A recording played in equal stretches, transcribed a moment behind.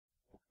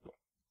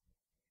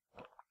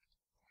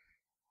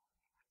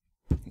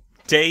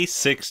Day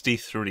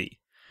 63.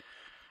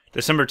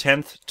 December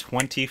 10th,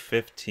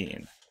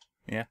 2015.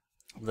 Yeah,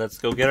 let's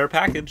go get our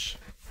package.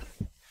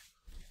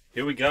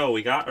 Here we go.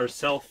 We got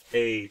ourselves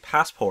a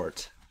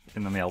passport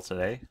in the mail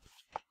today.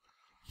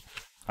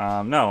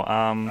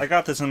 I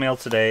got this in the mail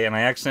today, and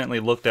I accidentally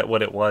looked at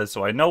what it was,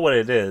 so I know what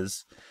it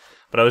is.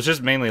 But I was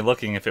just mainly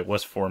looking if it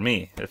was for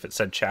me, if it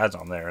said Chaz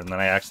on there, and then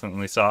I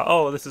accidentally saw,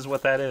 oh, this is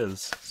what that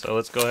is. So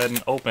let's go ahead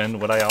and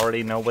open what I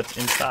already know what's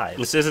inside.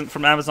 This isn't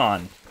from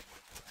Amazon.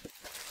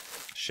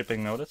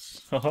 Shipping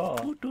notice.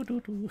 Oh,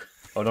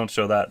 don't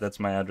show that. That's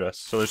my address.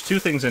 So there's two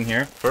things in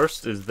here.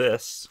 First is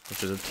this,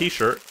 which is a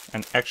t-shirt,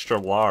 an extra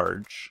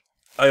large.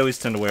 I always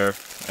tend to wear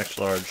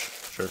extra large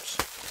shirts.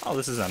 Oh,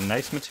 this is a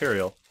nice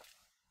material.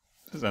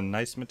 This is a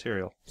nice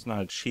material. It's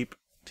not a cheap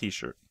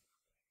t-shirt.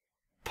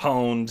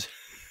 Pwn'd.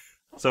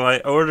 So I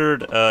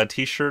ordered a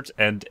t-shirt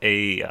and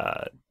a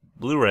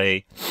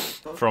Blu-ray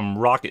from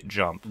Rocket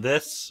Jump.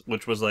 This,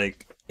 which was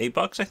like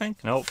 $8, I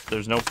think? Nope,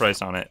 there's no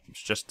price on it.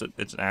 It's just,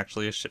 it's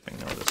actually a shipping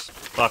notice.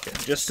 Fuck it.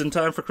 Just in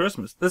time for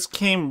Christmas. This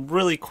came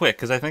really quick,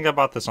 because I think I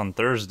bought this on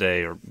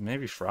Thursday, or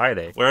maybe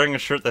Friday. Wearing a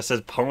shirt that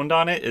says Pwn'd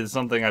on it is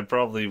something I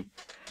probably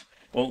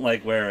won't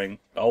like wearing.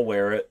 I'll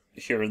wear it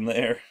here and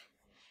there.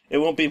 It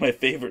won't be my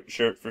favorite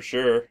shirt for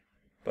sure,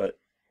 but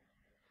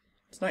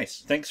it's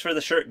nice. Thanks for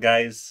the shirt,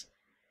 guys.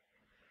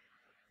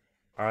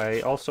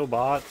 I also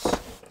bought,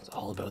 it's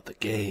all about the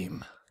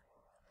game,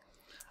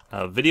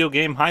 Video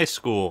Game High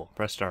School.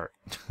 Press start.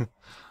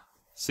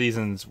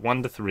 Seasons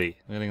 1 to 3.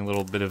 I'm getting a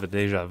little bit of a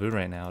deja vu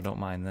right now. Don't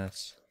mind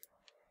this.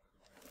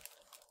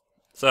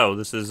 So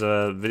this is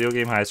Video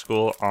Game High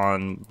School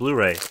on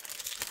Blu-ray.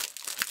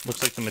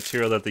 Looks like the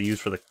material that they use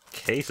for the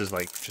case is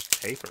like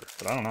just paper,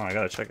 but I don't know. I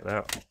gotta check it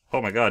out.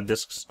 Oh my god,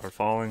 discs are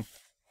falling.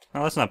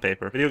 No, that's not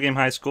paper. Video Game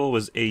High School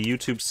was a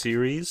YouTube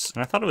series,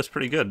 and I thought it was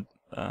pretty good.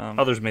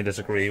 Others may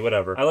disagree,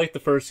 whatever. I liked the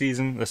first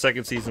season, the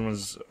second season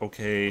was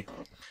okay,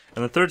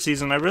 and the third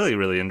season I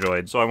really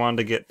enjoyed, so I wanted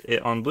to get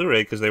it on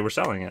Blu-ray because they were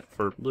selling it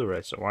for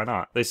Blu-ray, so why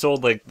not? They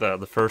sold like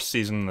the first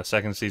season, the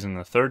second season,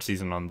 the third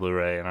season on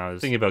Blu-ray, and I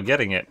was thinking about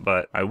getting it,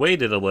 but I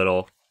waited a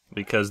little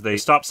because they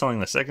stopped selling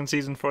the second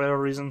season for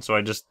whatever reason, so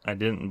I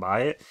didn't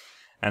buy it,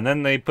 and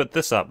then they put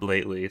this up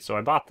lately, so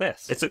I bought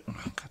this. God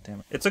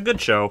damn it. It's a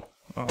good show.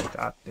 Oh,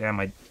 god damn,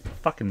 my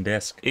fucking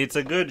disc. It's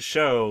a good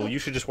show. You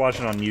should just watch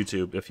it on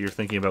YouTube if you're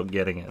thinking about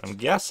getting it. I'm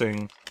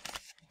guessing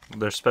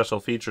there's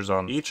special features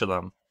on each of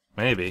them.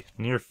 Maybe.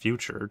 Near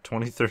future.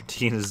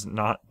 2013 is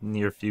not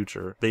near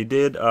future. They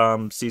did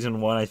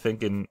season 1, I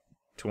think, in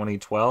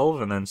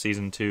 2012, and then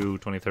season 2,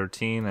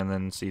 2013, and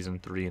then season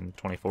 3 in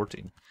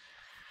 2014.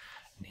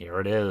 And here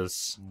it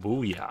is.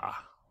 Booyah.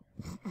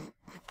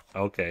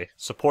 Okay.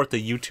 Support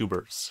the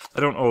YouTubers. I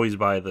don't always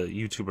buy the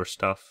YouTuber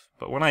stuff,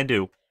 but when I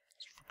do,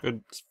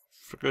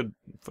 for good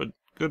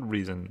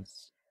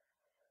reasons.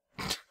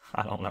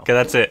 I don't know. Okay,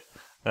 that's it.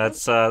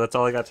 That's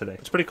all I got today.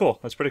 It's pretty cool.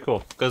 That's pretty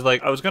cool. Because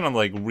like I was gonna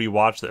like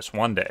rewatch this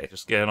one day.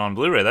 Just get it on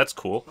Blu-ray. That's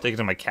cool. Take it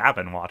to my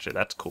cabin and watch it.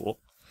 That's cool.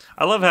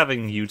 I love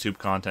having YouTube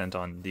content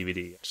on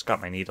DVD. Just got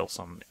my needle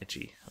some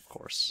itchy, of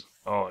course.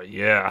 Oh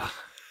yeah.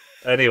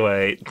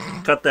 Anyway,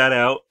 cut that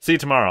out. See you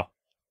tomorrow.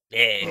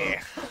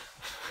 Yeah.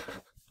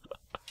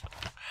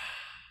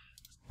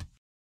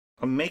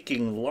 I'm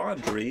making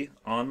laundry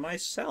on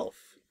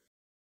myself.